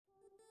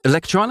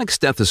Electronic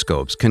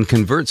stethoscopes can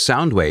convert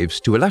sound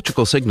waves to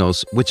electrical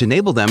signals which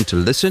enable them to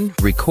listen,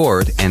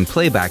 record, and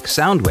play back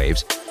sound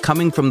waves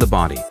coming from the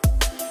body.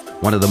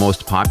 One of the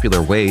most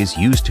popular ways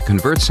used to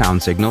convert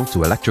sound signal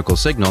to electrical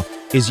signal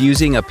is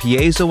using a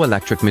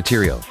piezoelectric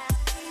material.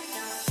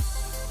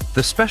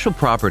 The special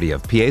property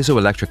of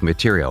piezoelectric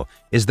material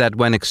is that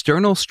when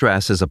external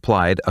stress is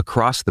applied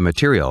across the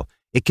material,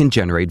 it can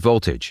generate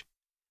voltage.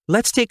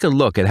 Let's take a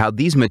look at how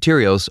these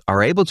materials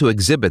are able to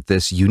exhibit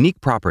this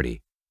unique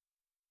property.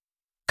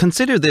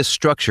 Consider this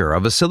structure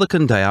of a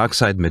silicon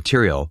dioxide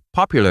material,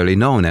 popularly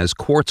known as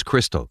quartz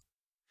crystal.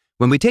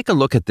 When we take a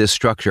look at this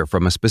structure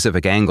from a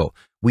specific angle,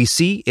 we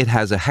see it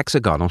has a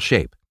hexagonal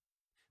shape.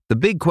 The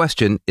big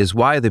question is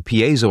why the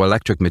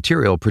piezoelectric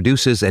material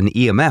produces an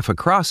EMF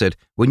across it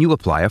when you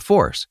apply a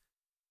force.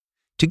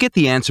 To get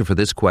the answer for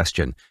this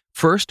question,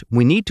 first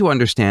we need to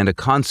understand a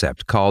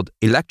concept called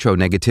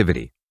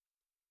electronegativity.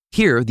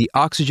 Here, the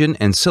oxygen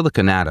and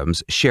silicon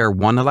atoms share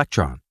one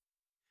electron.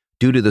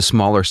 Due to the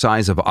smaller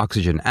size of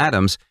oxygen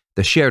atoms,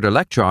 the shared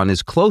electron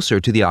is closer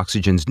to the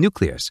oxygen's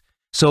nucleus,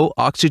 so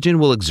oxygen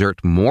will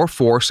exert more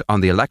force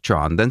on the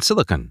electron than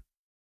silicon.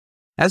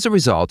 As a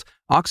result,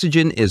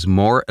 oxygen is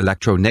more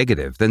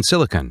electronegative than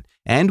silicon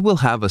and will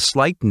have a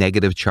slight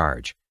negative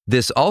charge.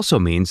 This also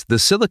means the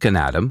silicon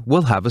atom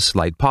will have a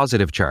slight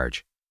positive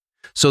charge.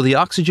 So the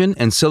oxygen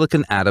and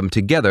silicon atom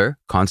together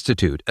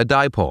constitute a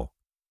dipole.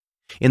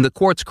 In the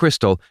quartz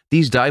crystal,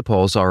 these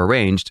dipoles are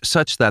arranged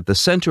such that the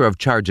center of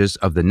charges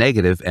of the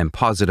negative and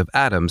positive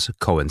atoms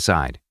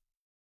coincide.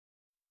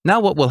 Now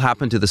what will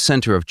happen to the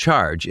center of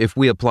charge if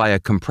we apply a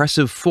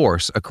compressive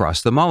force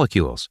across the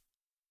molecules?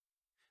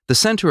 The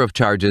center of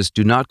charges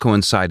do not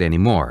coincide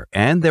anymore,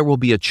 and there will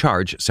be a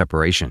charge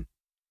separation.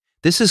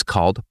 This is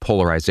called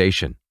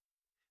polarization.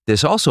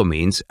 This also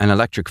means an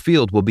electric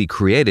field will be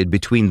created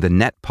between the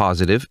net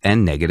positive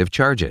and negative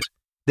charges.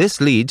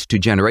 This leads to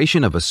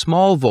generation of a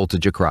small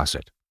voltage across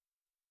it.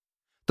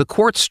 The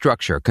quartz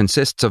structure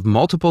consists of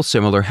multiple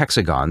similar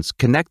hexagons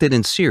connected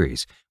in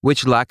series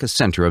which lack a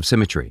center of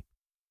symmetry.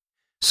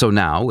 So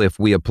now, if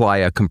we apply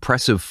a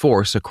compressive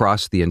force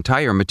across the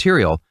entire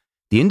material,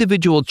 the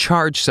individual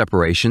charge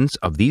separations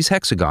of these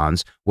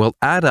hexagons will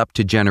add up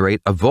to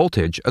generate a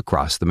voltage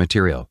across the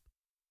material.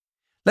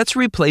 Let's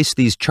replace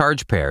these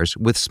charge pairs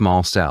with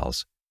small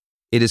cells.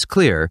 It is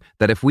clear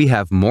that if we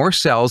have more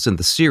cells in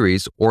the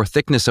series or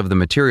thickness of the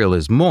material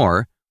is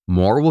more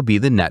will be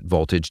the net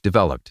voltage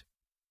developed.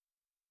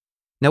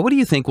 Now, what do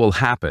you think will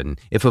happen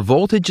if a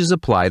voltage is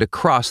applied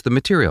across the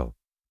material?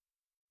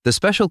 The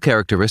special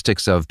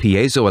characteristics of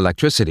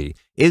piezoelectricity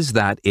is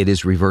that it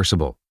is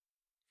reversible.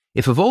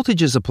 If a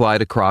voltage is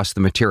applied across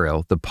the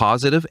material, the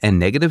positive and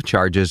negative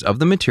charges of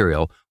the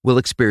material will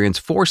experience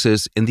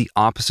forces in the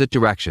opposite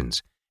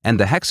directions, and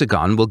the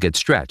hexagon will get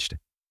stretched.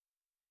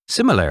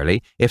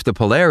 Similarly, if the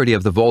polarity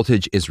of the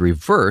voltage is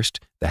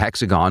reversed, the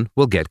hexagon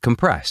will get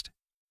compressed.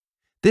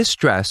 This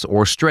stress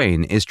or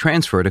strain is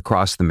transferred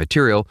across the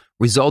material,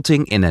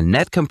 resulting in a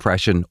net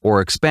compression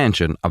or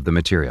expansion of the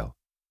material.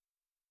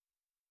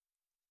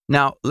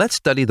 Now, let's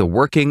study the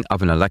working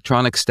of an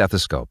electronic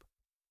stethoscope.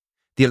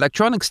 The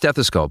electronic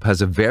stethoscope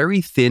has a very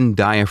thin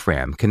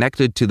diaphragm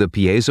connected to the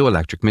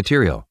piezoelectric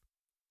material.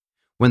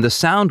 When the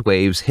sound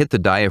waves hit the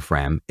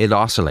diaphragm, it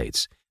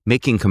oscillates,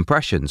 making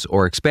compressions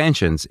or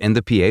expansions in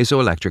the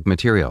piezoelectric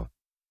material.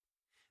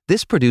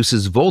 This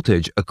produces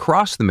voltage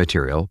across the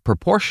material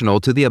proportional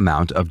to the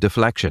amount of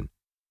deflection.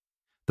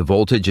 The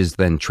voltage is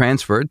then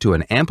transferred to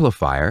an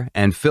amplifier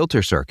and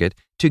filter circuit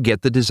to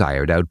get the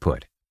desired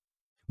output.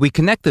 We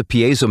connect the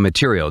piezo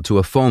material to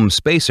a foam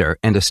spacer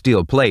and a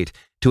steel plate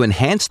to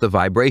enhance the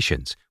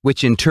vibrations,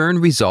 which in turn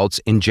results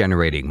in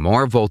generating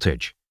more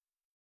voltage.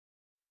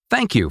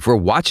 Thank you for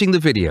watching the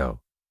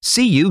video.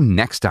 See you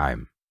next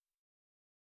time.